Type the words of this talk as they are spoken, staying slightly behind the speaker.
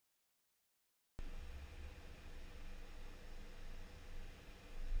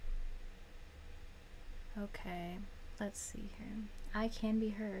Okay, let's see here. I can be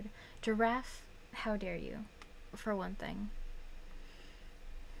heard. Giraffe, how dare you? For one thing.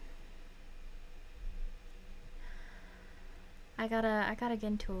 I gotta get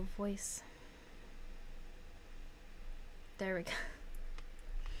into a voice. There we go.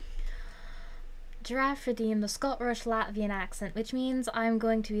 Giraffe redeemed the Scottish Latvian accent, which means I'm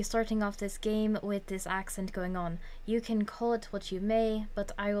going to be starting off this game with this accent going on. You can call it what you may,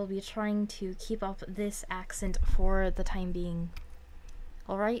 but I will be trying to keep up this accent for the time being.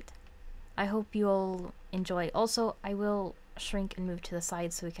 Alright? I hope you all enjoy. Also, I will shrink and move to the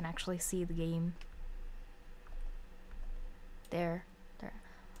side so we can actually see the game. There.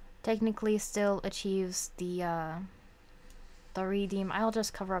 Technically still achieves the redeem. I'll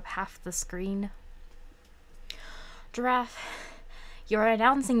just cover up half the screen. Giraffe, you're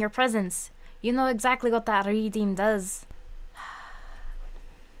announcing your presence. You know exactly what that redeem does.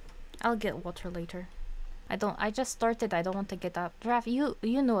 I'll get water later. I just started, I don't want to get up. Giraffe, you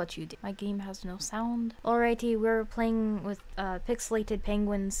know what you did. My game has no sound. Alrighty, we're playing with Pixelated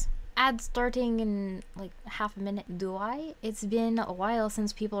Penguins. Ad starting in like half a minute. Do I? It's been a while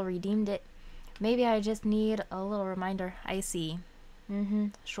since people redeemed it. Maybe I just need a little reminder. I see.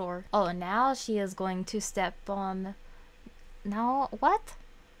 Sure. Oh, now she is going to step on... Now, what?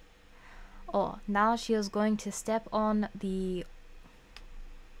 Oh, now she is going to step on the...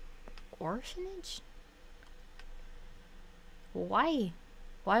 orphanage? Why?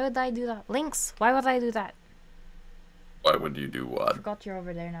 Why would I do that? Lynx, why would I do that? Why would you do what? I forgot you're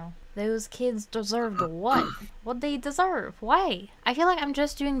over there now. Those kids deserved what? What they deserve? Why? I feel like I'm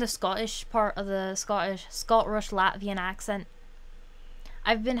just doing the Scottish part of the Scottish Latvian accent.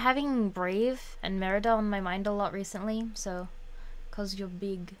 I've been having Brave and Merida on my mind a lot recently, so... Cause you're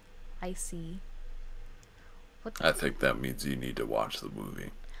big, I see. What? I think that means you need to watch the movie.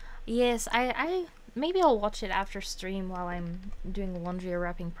 Yes, I maybe I'll watch it after stream while I'm doing laundry or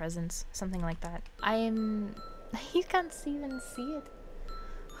wrapping presents. Something like that. You can't even see it.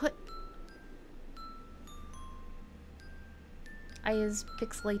 What? I is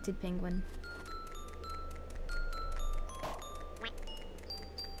Pixelated Penguin.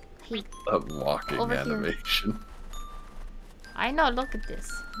 Hey. A walking Over animation. Here. I know, look at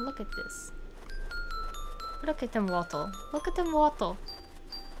this. Look at this. Look at them waddle. Look at them waddle.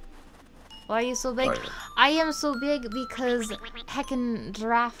 Why are you so big? Right. I am so big because heckin'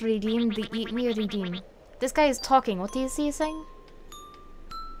 Giraffe redeemed the Eat Me redeem. This guy is talking. What is he saying?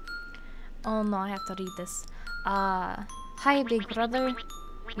 Oh no, I have to read this. Hi big brother.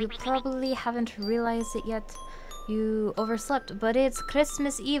 You probably haven't realized it yet. You overslept, but it's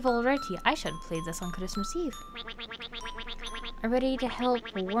Christmas Eve already. I should play this on Christmas Eve. I'm ready to help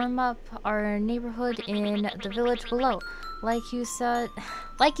warm up our neighborhood in the village below. Like you said,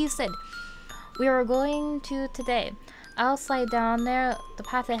 we are going to today. I'll slide down there, the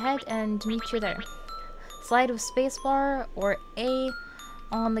path ahead, and meet you there. Slide with spacebar or A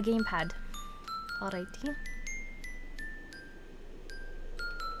on the gamepad. Alrighty.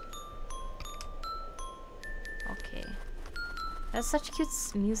 Okay. That's such cute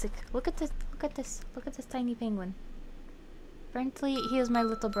music. Look at this. Look at this. Look at this tiny penguin. Apparently, he is my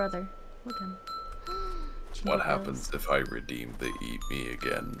little brother. Look at him. What happens if I redeem the Eat Me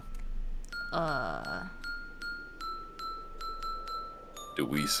again? Do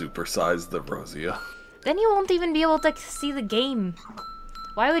we supersize the Rosia? Then you won't even be able to see the game.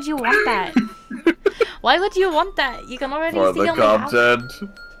 Why would you want that? Why would you want that? You can already see the content.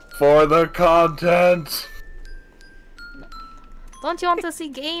 For the content. Don't you want to see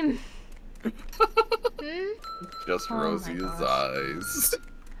game? Just Rosia's eyes.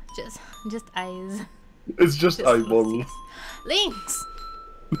 Just eyes. It's just eyeballs. Lynx!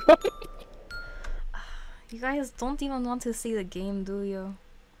 You guys don't even want to see the game, do you?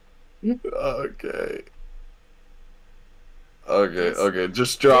 Okay. Okay,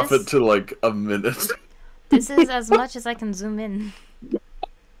 just drop it to like a minute. This is as much as I can zoom in.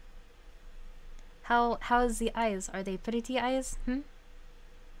 How is the eyes? Are they pretty eyes?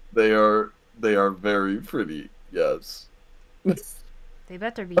 They are very pretty, yes. They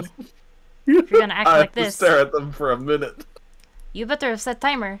better be. If you're gonna act like this. I have to stare at them for a minute. You better have set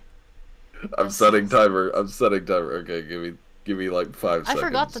timer. I'm setting timer. Okay, give me like 5 seconds. I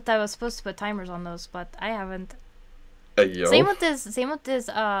forgot that I was supposed to put timers on those, but I haven't. Hey, yo. Same with this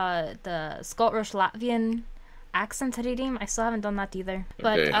the Scottish Latvian accent redeem. I still haven't done that either.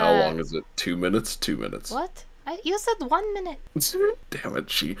 Okay, but, how long is it? 2 minutes? 2 minutes. What? You said 1 minute. Damn it,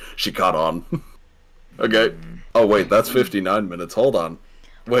 she caught on. Okay. Oh wait, that's 59 minutes. Hold on.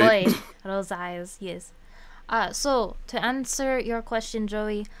 Wait. Boy, those eyes, yes. So to answer your question,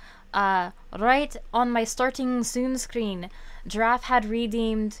 Joey, Right on my starting soon screen, Giraffe had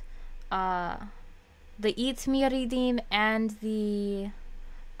redeemed the Eat Me redeem and the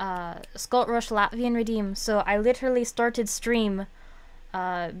Scott Rush Latvian redeem. So I literally started stream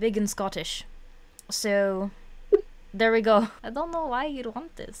big and Scottish. So there we go. I don't know why you'd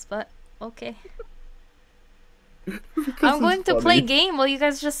want this, but okay. I'm going to play game while you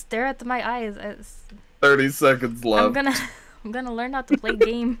guys just stare at my eyes. 30 seconds left. I'm gonna learn how to play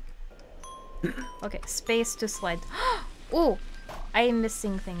game. Okay, space to slide. Oh, I am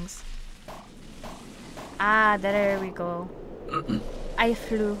missing things. Ah, there we go. I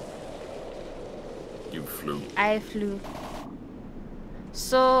flew. You flew. I flew.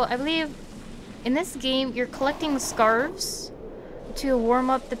 So I believe in this game you're collecting scarves to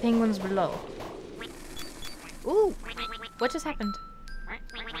warm up the penguins below. Ooh, what just happened?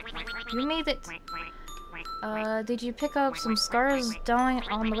 You made it. Did you pick up some scarves down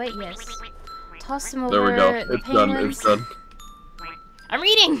on the way? Yes. Toss them over There we go. the It's penguins. done. It's done. I'm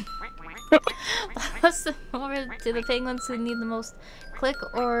reading! Toss them over to the penguins who need the most. Click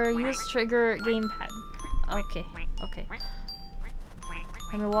or use trigger gamepad. Okay, okay.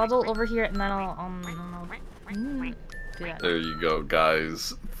 Let me waddle over here and then I'll do that. There you go,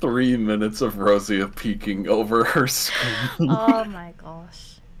 guys. 3 minutes of Rosia peeking over her screen. Oh my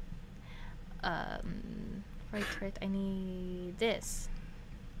gosh. Right, I need this.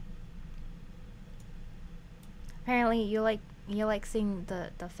 Apparently you like seeing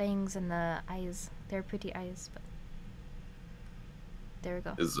the fangs and the eyes. They're pretty eyes, but there we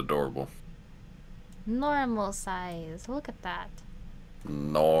go. It's adorable. Normal size. Look at that.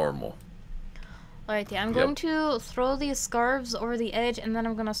 Normal. Alrighty, I'm going to throw these scarves over the edge and then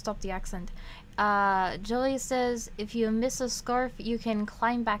I'm gonna stop the accent. Joey says if you miss a scarf, you can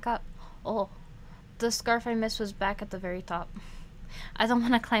climb back up. Oh, the scarf I missed was back at the very top. I don't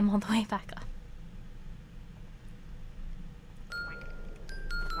want to climb all the way back up.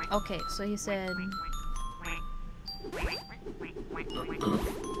 Okay, so he said...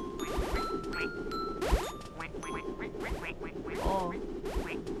 Oh.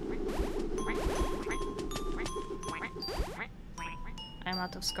 I'm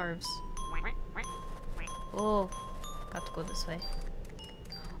out of scarves. Oh, got to go this way.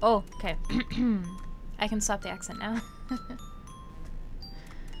 Oh, okay. I can stop the accent now.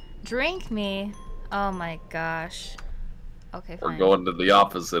 Drink me. Oh my gosh. Okay, fine. We're going to the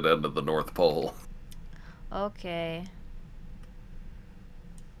opposite end of the North Pole. Okay.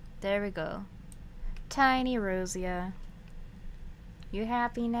 There we go. Tiny Rosia. You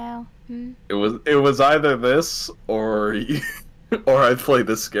happy now? Hmm? It was either this or or I play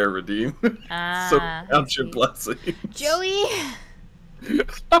the Scare Redeem. Ah, So count your blessings. Joey!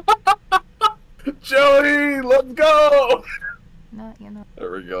 Joey, let's go! No, you know.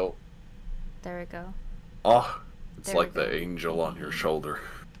 There we go. There we go. Oh, it's There like we go. the angel on your shoulder.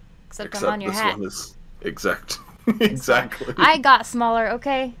 Except I'm on your this hat. one is exactly. I got smaller,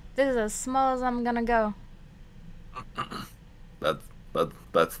 okay? This is as small as I'm gonna go.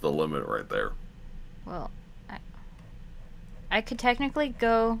 That's the limit right there. Well, I could technically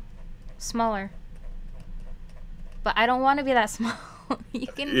go smaller. But I don't want to be that small. You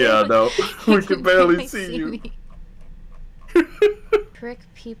can Yeah, no. We can barely see you. me. Trick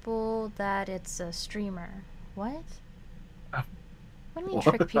people that it's a streamer. What? What do you mean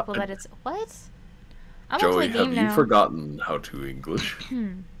trick people that it's... What? I'm gonna Joey, play game have now. you forgotten how to English?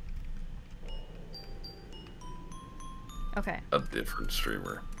 Okay. A different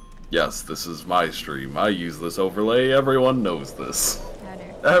streamer. Yes, this is my stream. I use this overlay. Everyone knows this. How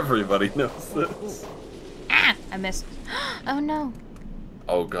dare. Everybody knows this. Ah! I missed. Oh no.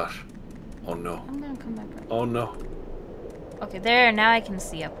 Oh gosh. Oh no. I'm gonna come back up. Oh no. Okay, there. Now I can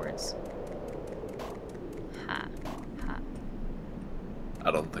see upwards. Ha. Ha.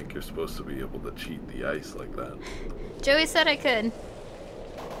 I don't think you're supposed to be able to cheat the ice like that. Joey said I could.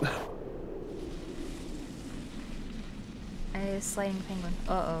 A sliding penguin.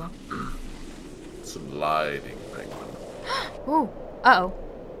 Uh-oh. Sliding penguin. Ooh. Uh-oh.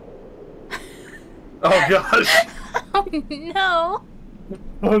 Oh gosh. Oh no.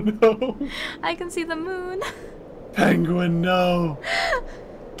 Oh no. I can see the moon. Penguin, no.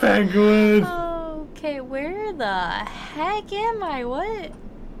 Penguin. Okay, where the heck am I? What?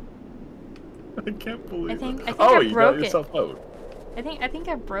 I can't believe I think it. I You broke got it. yourself out. I think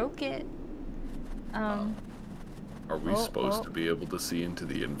I broke it. Are we supposed to be able to see into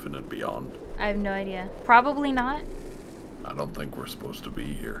the infinite beyond? I have no idea. Probably not. I don't think we're supposed to be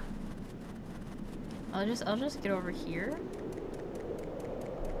here. I'll just get over here.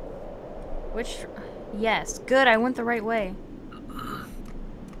 Which, yes, good. I went the right way.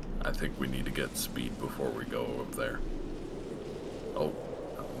 I think we need to get speed before we go up there. Oh,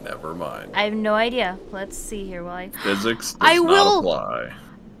 never mind. I have no idea. Let's see here while I... Physics does I not will... apply.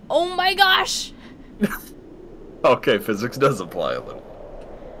 Oh my gosh! Okay, physics does apply a little.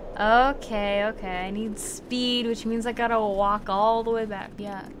 Okay, okay. I need speed, which means I gotta walk all the way back.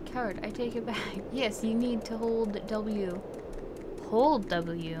 Yeah, coward, I take it back. Yes, you need to hold W. Hold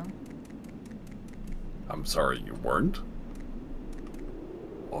W. I'm sorry, you weren't?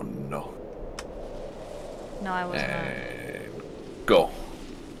 Oh no. No, I was not. And go.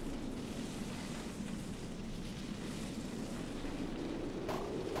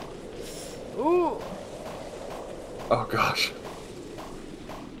 Ooh! Oh gosh.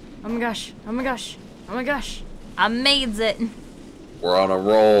 Oh my gosh. Oh my gosh. Oh my gosh. I made it. We're on a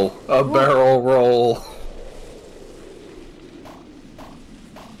roll. A barrel roll.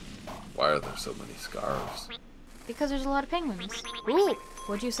 Why are there so many scarves? Because there's a lot of penguins. Ooh!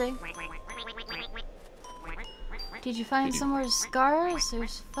 What'd you say? Did you find some more scars?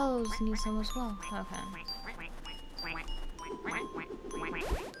 There's fellows need some as well. Okay.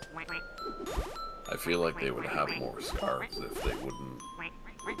 I feel like they would have more scarves if they wouldn't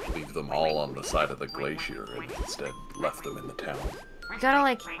leave them all on the side of the glacier and instead left them in the town. You gotta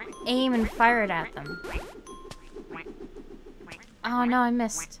like aim and fire it at them. Oh no, I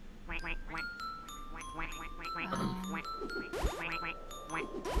missed.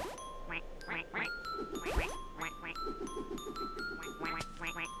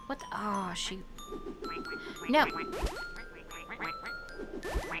 What the? Oh shoot. No.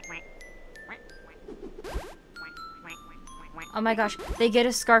 Oh my gosh, they get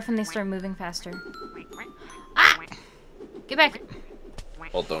a scarf and they start moving faster. Ah! Get back!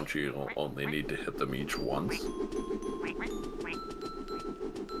 Well, don't you only need to hit them each once?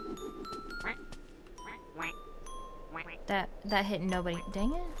 That hit nobody.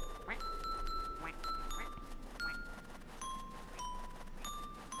 Dang it.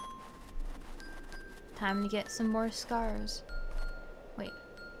 Time to get some more scars. Wait,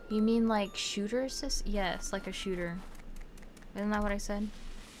 you mean like shooter assist? Yes, like a shooter. Isn't that what I said?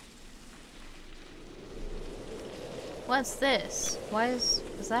 What's this? Why is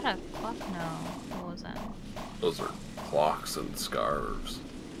that a clock? No. What was that? Those are clocks and scarves.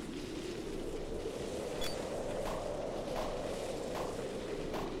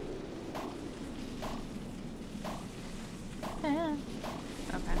 Yeah.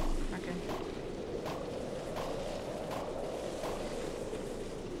 Okay. Okay.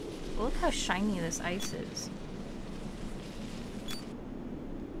 Look how shiny this ice is.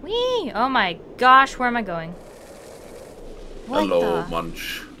 Whee! Oh my gosh, where am I going? What Hello,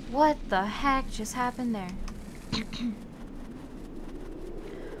 Munch. What the heck just happened there?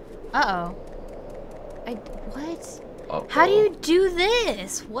 Uh-oh. What? Uh-oh. How do you do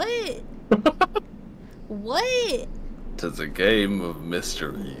this? What? What? 'Tis a game of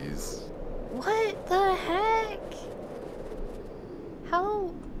mysteries. What the heck?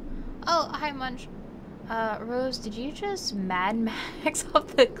 How? Oh, hi, Munch. Rose, did you just Mad Max off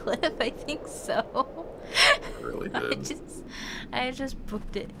the cliff? I think so. I really did. I just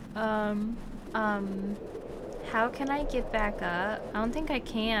booked it. How can I get back up? I don't think I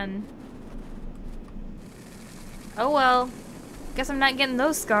can. Oh well. Guess I'm not getting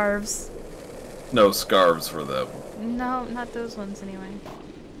those scarves. No scarves for them. No, not those ones anyway.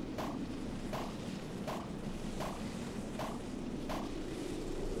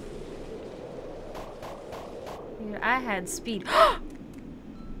 Dude, I had speed.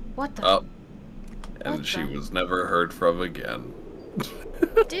 What the? Oh. And What she the? was never heard from again.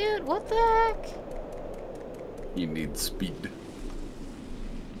 Dude, what the heck? You need speed.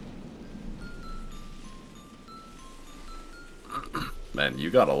 Man, you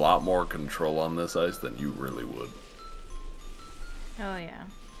got a lot more control on this ice than you really would. Oh yeah.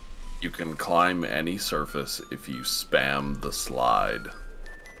 You can climb any surface if you spam the slide.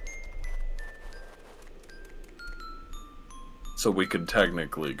 So we could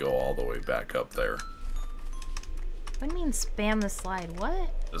technically go all the way back up there. What do you mean spam the slide?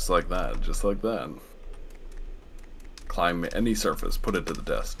 What? Just like that, just like that. Climb any surface, put it to the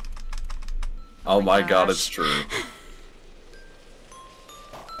test. Oh my god, it's gosh. true.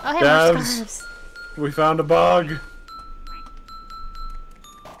 Oh, hey, more Devs. scarves. We found a bug.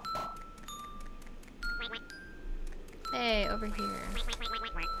 Hey, over here.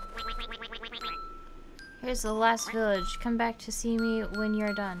 Here's the last village. Come back to see me when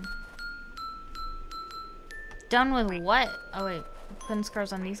you're done. Done with what? Oh wait, putting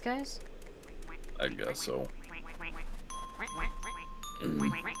scars on these guys? I guess so.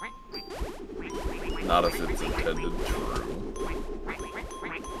 Not if it's intended true.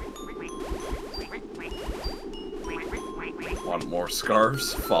 Want more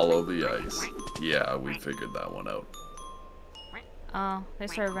scarves? Follow the ice. Yeah, we figured that one out. Oh, they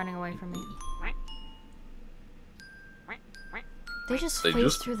started running away from me. They just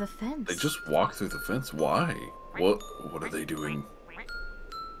phased through the fence. They just walked through the fence. Why? What are they doing?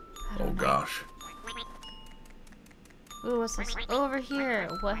 Oh gosh. Ooh, what's this? Over here.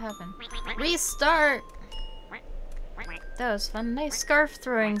 What happened? Restart! That was fun. Nice scarf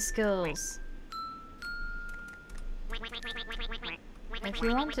throwing skills. If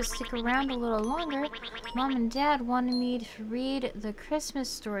you want to stick around a little longer, Mom and Dad wanted me to read the Christmas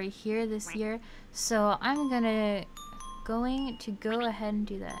story here this year, so I'm going to go ahead and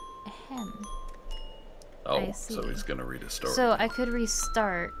do that. Ahem. Oh, so he's gonna read a story. So I could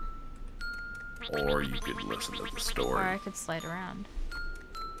restart. Or you could listen to the story. Or I could slide around.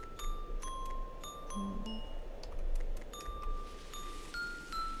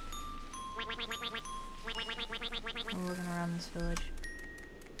 I'm looking around this village.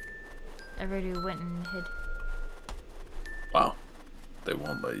 Everybody went and hid. Wow. They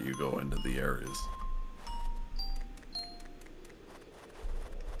won't let you go into the areas.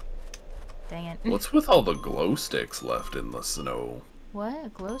 Dang it. What's with all the glow sticks left in the snow?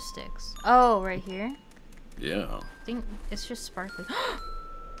 What? Glow sticks? Oh, right here? Yeah. I think it's just sparkly.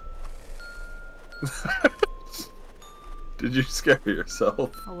 Did you scare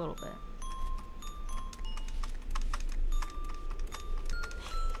yourself? A little bit.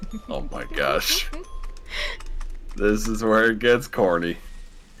 Oh my gosh. This is where it gets corny.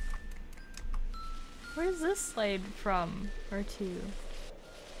 Where's this slide from? Or to?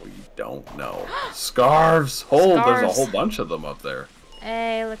 We don't know. Scarves! Hold! Scarves. There's a whole bunch of them up there.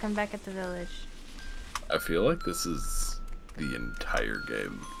 Hey, look, I'm back at the village. I feel like this is the entire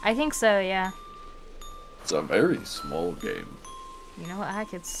game. I think so, yeah. It's a very small game. You know what? I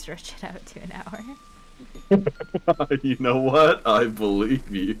could stretch it out to an hour. You know what? I believe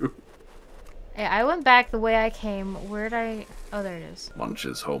you. Hey, I went back the way I came. Where'd I... Oh, there it is. Munch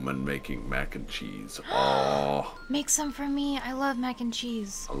is home and making mac and cheese. Oh, Make some for me. I love mac and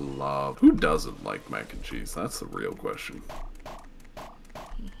cheese. I love. Who doesn't like mac and cheese? That's the real question.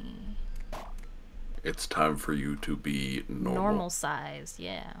 It's time for you to be normal. Normal size,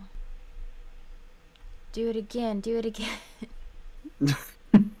 yeah. Do it again. Do it again.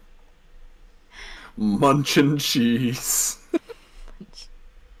 Munchin' cheese.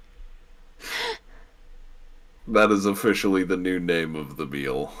 That is officially the new name of the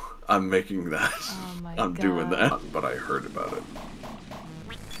meal. I'm making that. Oh my I'm God. doing that. But I heard about it.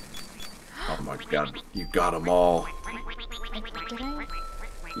 Oh my god, you got them all. Did I?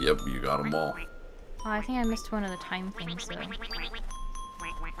 Yep, you got them all. Oh, I think I missed one of the time things, though.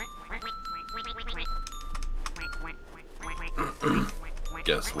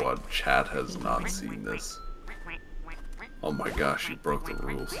 Guess what? Chat has not seen this. Oh my gosh, you broke the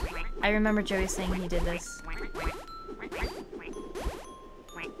rules. I remember Joey saying he did this.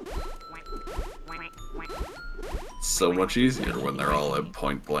 So much easier when they're all at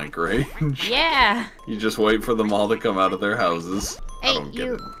point blank range. Yeah! You just wait for them all to come out of their houses. I Hey, don't get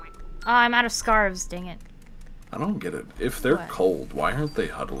it. Oh, I'm out of scarves, dang it. I don't get it. If they're What? cold, why aren't they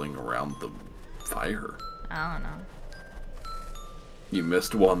huddling around the fire? I don't know. You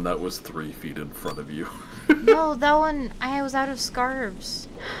missed one that was 3 feet in front of you. No, that one, I was out of scarves.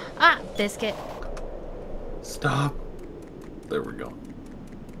 Ah, biscuit. Stop. There we go.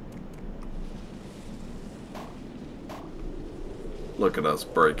 Look at us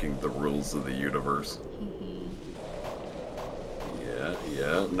breaking the rules of the universe.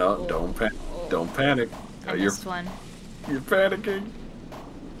 Yeah, no, don't panic. Don't panic. I missed one. You're panicking.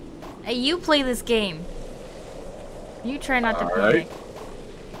 Hey, you play this game. You try not to Alright. panic.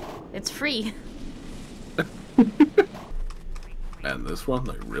 It's free. And this one,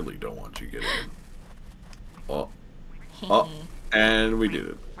 they really don't want you getting in. Oh. Oh. And we did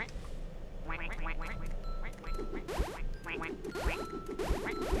it.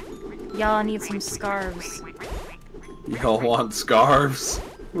 Y'all need some scarves. Y'all want scarves?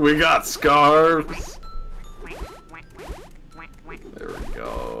 We got scarves! There we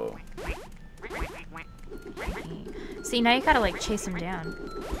go. See, now you gotta, like, chase him down.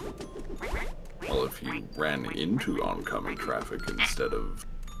 Well, if you ran into oncoming traffic instead of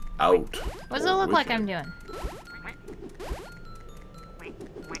out. What does it look like I'm doing?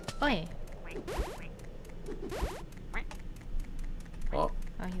 Oi. Oh,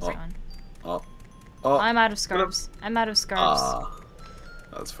 Oh, he's Oh. gone. oh, oh. I'm out of scarves. I'm out of scarves. Ah,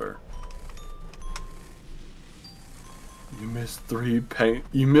 that's fair. You missed 3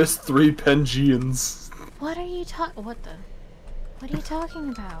 Pengians. What are you What are you talking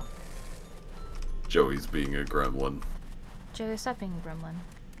about? Joey's being a gremlin. Joey, stop being a gremlin.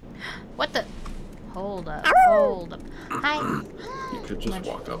 What the? Hold up. Hold up. Hi. You could just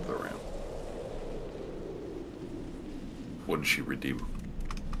walk up the ramp. What did she redeem?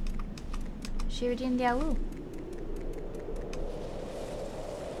 She redeemed the Awu.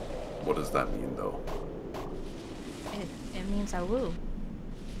 What does that mean, though? It means Awu.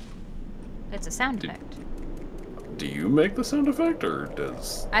 It's a sound effect. Do you make the sound effect, or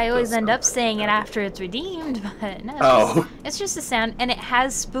does... I always end up saying it after it's redeemed, but no. Oh. It's just a sound, and it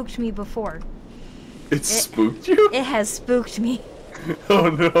has spooked me before. It spooked you? It has spooked me. Oh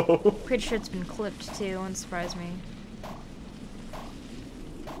no. Pretty sure it's been clipped too, wouldn't surprise me.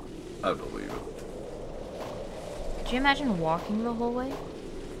 I believe it. Could you imagine walking the whole way?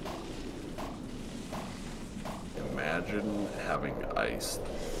 Imagine having ice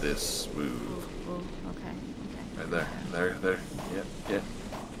this smooth. Ooh, okay. Right there. Yeah.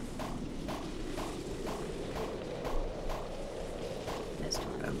 Missed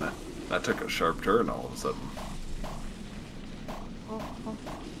one. And that took a sharp turn all of a sudden. Oh.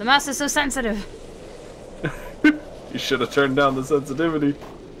 The mouse is so sensitive. You should have turned down the sensitivity.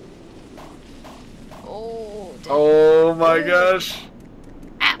 Oh, damn. Oh my gosh.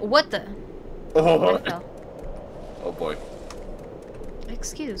 Ah, what the? Oh. I fell. Oh boy.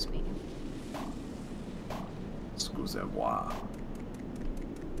 Excuse me. Excusez-moi.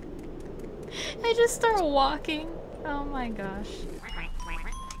 I just start walking. Oh my gosh.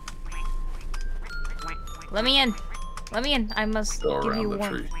 Let me in. Let me in. I must Go give around you the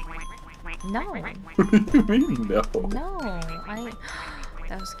warmth. tree. No. What do you mean, no? No.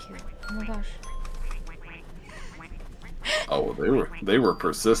 That was cute. Oh my gosh. Oh, they were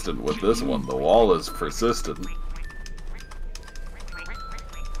persistent with this one. The wall is persistent.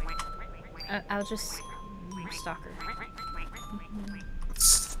 I'll just stalk her.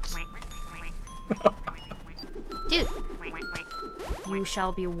 Dude, you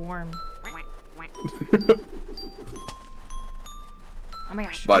shall be warm. Oh my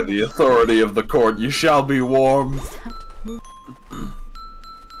gosh. By the authority of the court, you shall be warm.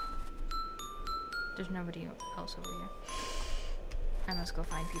 There's nobody else over here. I must go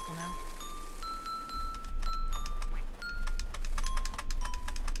find people now.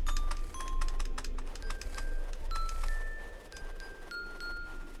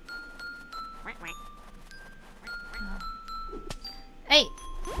 Hey!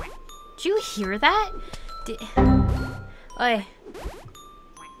 Did you hear that? Oi.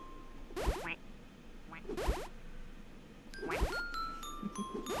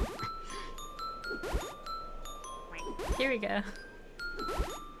 Here we go.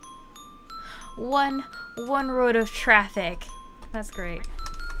 One road of traffic. That's great.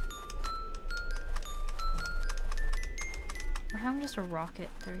 We're having just a rocket.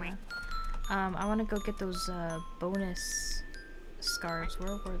 There we go. I want to go get those bonus scarves.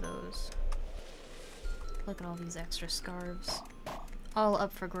 Where were those? Look at all these extra scarves. All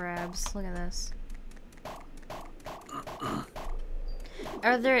up for grabs. Look at this.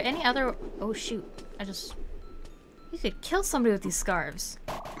 Are there any other... Oh shoot. You could kill somebody with these scarves.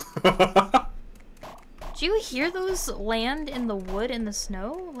 Do you hear those land in the wood in the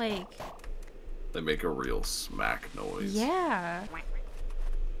snow? Like... They make a real smack noise. Yeah.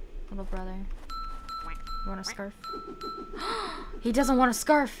 Little brother. You want a scarf? He doesn't want a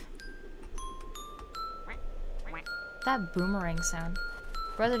scarf! That boomerang sound.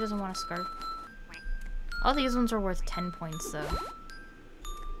 Brother doesn't want a scarf. All these ones are worth 10 points, though.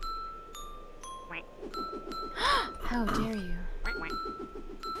 How dare you?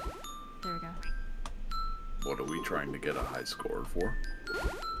 There we go. What are we trying to get a high score for?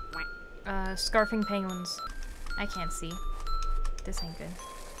 Scarfing penguins. I can't see. This ain't good.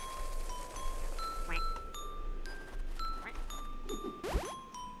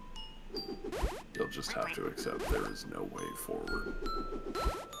 You'll just have to accept there is no way forward.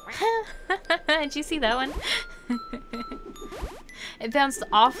 Did you see that one? It bounced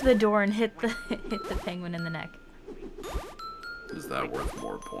off the door and hit the penguin in the neck. Is that worth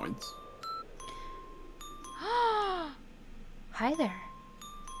more points? Hi there.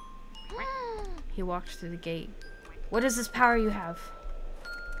 He walked through the gate. What is this power you have?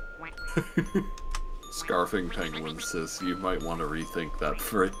 Scarfing penguins, sis. You might want to rethink that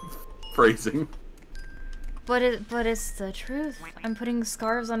phrasing. But it's the truth. I'm putting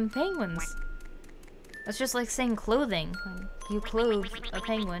scarves on penguins. That's just like saying clothing. You clothe a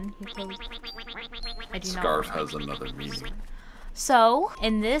penguin. You clothe... I do not. Scarf has another meaning. So,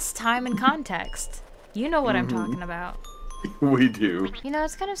 in this time and context, you know what I'm talking about. We do. You know,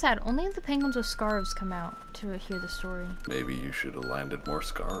 it's kind of sad. Only the penguins with scarves come out to hear the story. Maybe you should have landed more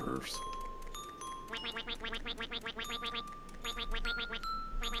scarves.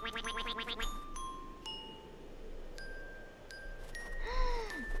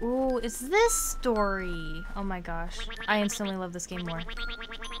 Ooh, it's this story. Oh my gosh. I instantly love this game more.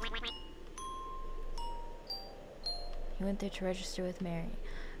 He went there to register with Mary,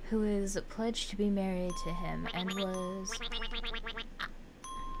 who is pledged to be married to him and was...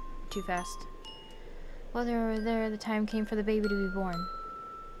 Too fast. While they were there, the time came for the baby to be born.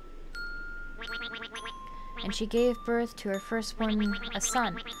 And she gave birth to her firstborn, a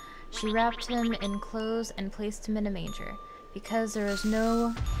son. She wrapped him in clothes and placed him in a manger, because there's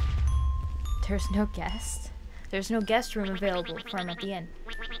no guest room available for him at the inn.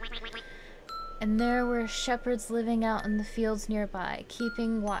 And there were shepherds living out in the fields nearby,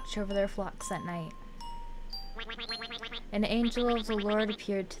 keeping watch over their flocks at night. An angel of the Lord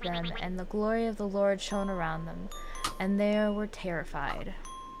appeared to them, and the glory of the Lord shone around them, and they were terrified.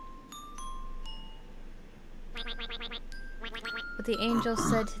 But the angel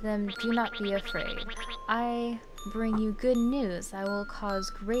said to them, "Do not be afraid. I bring you good news that will cause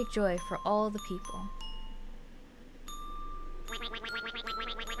great joy for all the people.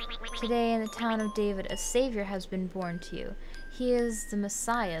 Today in the town of David a Savior has been born to you. He is the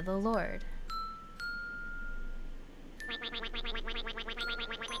Messiah, the Lord.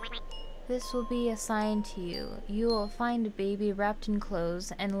 This will be a sign to you. You will find a baby wrapped in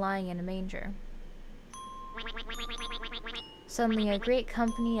clothes and lying in a manger." Suddenly a great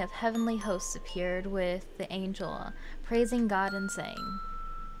company of heavenly hosts appeared with the angel, praising God and saying,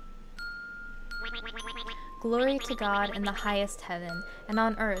 "Glory to God in the highest heaven, and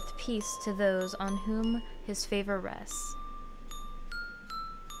on earth peace to those on whom his favor rests."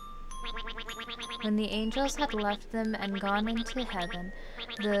 When the angels had left them and gone into heaven,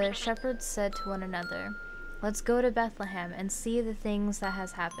 the shepherds said to one another, "Let's go to Bethlehem and see the things that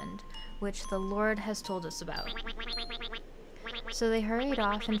has happened, which the Lord has told us about." So they hurried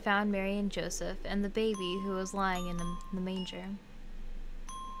off and found Mary and Joseph and the baby who was lying in the manger.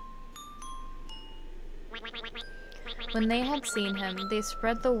 When they had seen him, they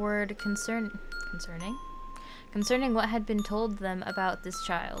spread the word concerning what had been told them about this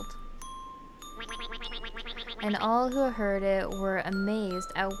child. And all who heard it were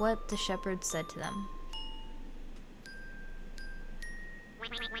amazed at what the shepherds said to them.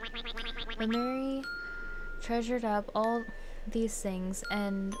 But Mary treasured up all these things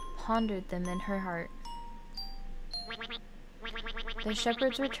and pondered them in her heart. The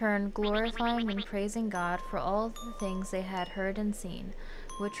shepherds returned, glorifying and praising God for all the things they had heard and seen,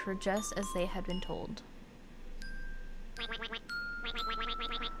 which were just as they had been told.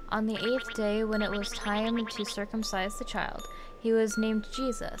 On the 8th day, when it was time to circumcise the child, he was named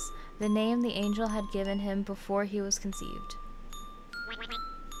Jesus, the name the angel had given him before he was conceived.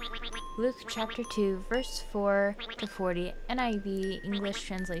 Luke chapter 2, verse 4 to 40, NIV English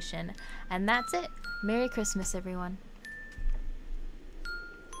translation. And that's it. Merry Christmas, everyone.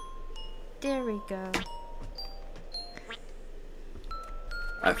 There we go.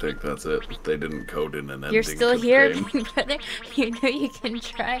 I think that's it. They didn't code in an ending. You're still to the here, game. big brother? You know you can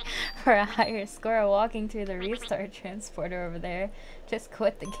try for a higher score walking through the restart transporter over there. Just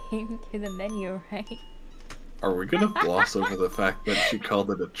quit the game through the menu, right? Are we gonna gloss over the fact that she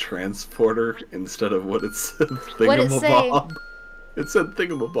called it a transporter instead of what it said, thingamabob? What'd it say? It said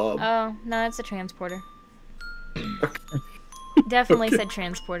thingamabob. Oh, no, it's a transporter. Definitely said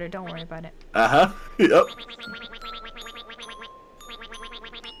transporter, don't worry about it. Uh-huh, yep.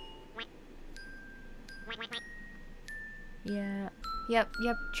 Yeah,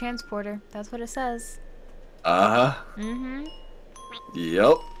 yep, transporter. That's what it says. Uh-huh. Mm-hmm.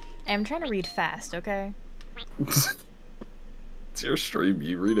 Yep. I'm trying to read fast, okay? It's your stream.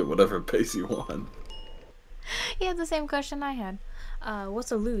 You read at whatever pace you want. Yeah, the same question I had.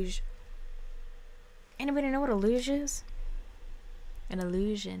 What's a luge? Anybody know what a luge is? An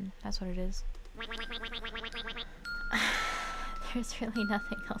illusion. That's what it is. There's really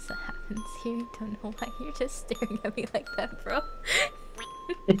nothing else that happens here. Don't know why you're just staring at me like that, bro.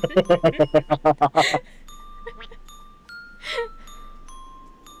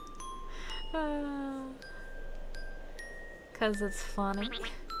 Cause it's funny.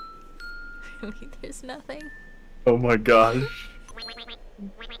 Really, there's nothing. Oh my gosh.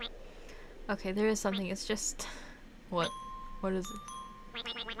 Okay, there is something. It's just... What? What is it?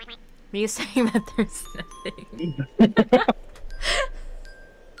 Me saying that there's nothing.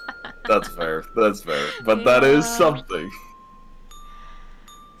 That's fair. That's fair. But that is something.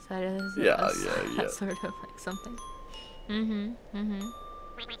 So it is Yeah. sort of like something.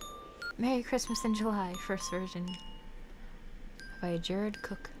 Merry Christmas in July, first version. By Jared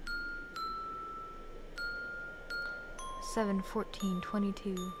Cook.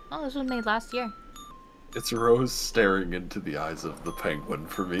 7/14/22. Oh, this was made last year. It's Rose staring into the eyes of the penguin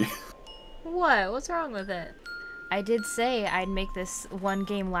for me. What? What's wrong with it? I did say I'd make this one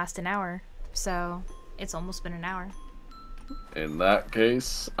game last an hour, so it's almost been an hour. In that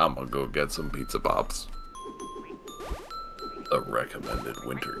case, I'm gonna go get some pizza pops. A recommended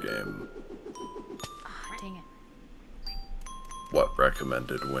winter game. Ah, dang it. What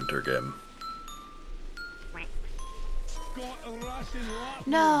recommended winter game?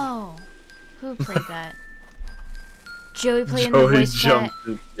 No! Who played that? Joey played in the Joey voice chat. jumped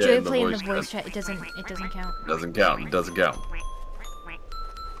in- yeah, Joey in the played in the voice voice chat. chat. It doesn't count. Doesn't count. It doesn't count.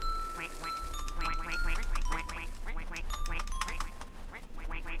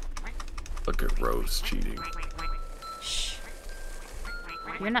 Look at Rose cheating. Shh.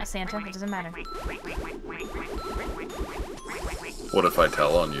 You're not Santa. It doesn't matter. What if I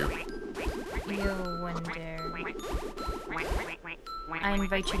tell on you? You wouldn't dare. I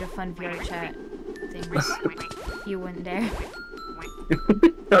invite you to fun VR chat things. You wouldn't dare.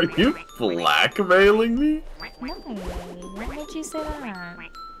 Are you blackmailing me? No. What made you say that?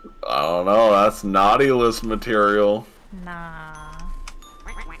 I don't know. That's naughty list material. Nah.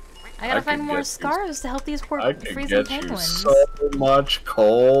 I gotta find more scarves to help these poor I can freezing get penguins. you so much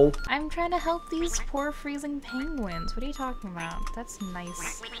coal. I'm trying to help these poor freezing penguins. What are you talking about? That's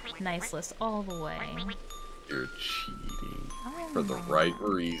nice. Nice list all the way. You're cheating Oh, for the right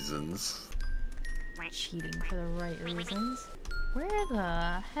reasons. cheating for the right reasons. Where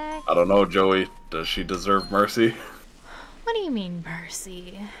the heck? I don't know, Joey. Does she deserve mercy? What do you mean,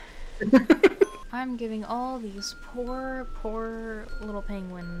 mercy? I'm giving all these poor little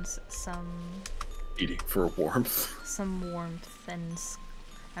penguins some Eating for warmth. warmth, and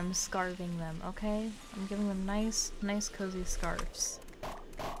I'm scarving them, okay? I'm giving them nice cozy scarves.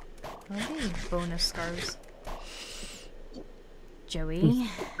 Maybe bonus scarves. Joey?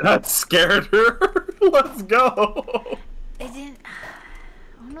 That scared her. Let's go. It didn't...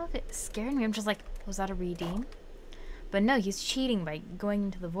 I don't know if it scared me. I'm just like, was that a redeem? But no, he's cheating by going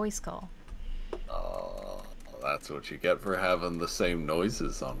into the voice call. Oh, that's what you get for having the same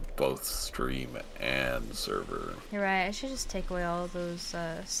noises on both stream and server. You're right, I should just take away all those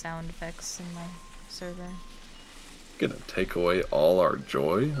sound effects in my server. Gonna take away all our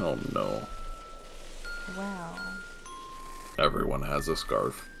joy? Oh no. Wow. Everyone has a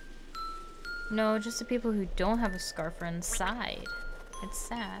scarf. No, just the people who don't have a scarf are inside. It's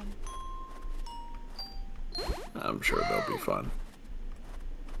sad. I'm sure they'll be fun.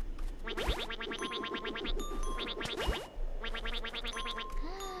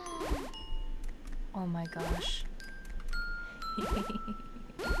 Oh my gosh.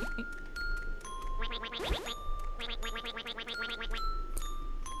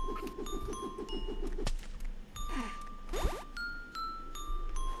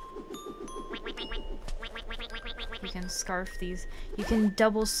 You can scarf these. You can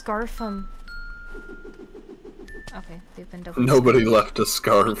double scarf them. Okay, they've been double. Nobody left a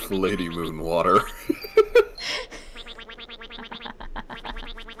scarf, Lady Moonwater.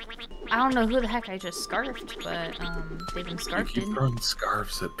 I don't know who the heck I just scarfed, but they've been You scarfed. keep throwing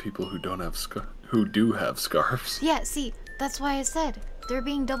scarves at people who don't have who do have scarves. Yeah, see, that's why I said they're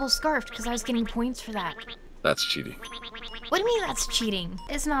being double scarfed because I was getting points for that. That's cheating. What do you mean that's cheating?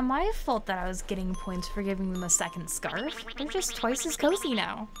 It's not my fault that I was getting points for giving them a second scarf. They're just twice as cozy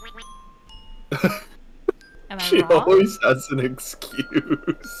now. Am I She wrong? always has an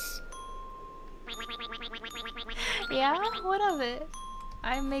excuse. Yeah, what of it?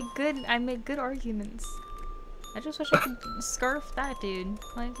 I make good arguments. I just wish I could scarf that dude.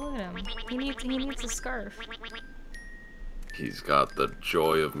 Like, look at him. He needs a scarf. He's got the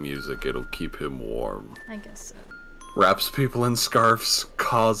joy of music. It'll keep him warm. I guess so. Wraps people in scarves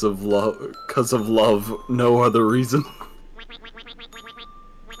cause of love, no other reason.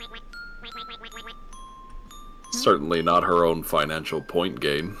 Certainly not her own financial point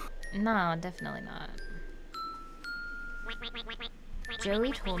gain. No, definitely not.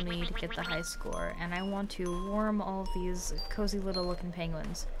 Joey told me to get the high score, and I want to warm all of these cozy little looking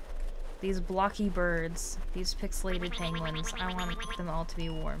penguins. These blocky birds, these pixelated penguins, I want them all to be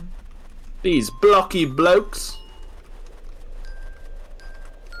warm. These blocky blokes.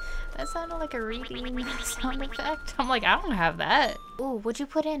 That sounded like a reading sound effect. I'm like, I don't have that. Ooh, what'd you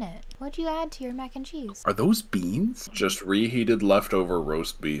put in it? What'd you add to your mac and cheese? Are those beans? Just reheated leftover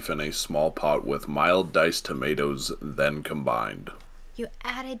roast beef in a small pot with mild diced tomatoes, then combined. You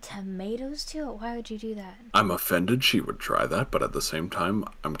added tomatoes to it? Why would you do that? I'm offended she would try that, but at the same time,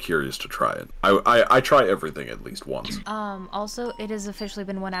 I'm curious to try it. I try everything at least once. Also, it has officially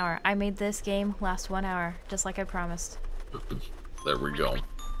been 1 hour. I made this game last 1 hour, just like I promised. There we go.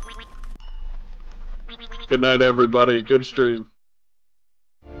 Good night, everybody. Good stream.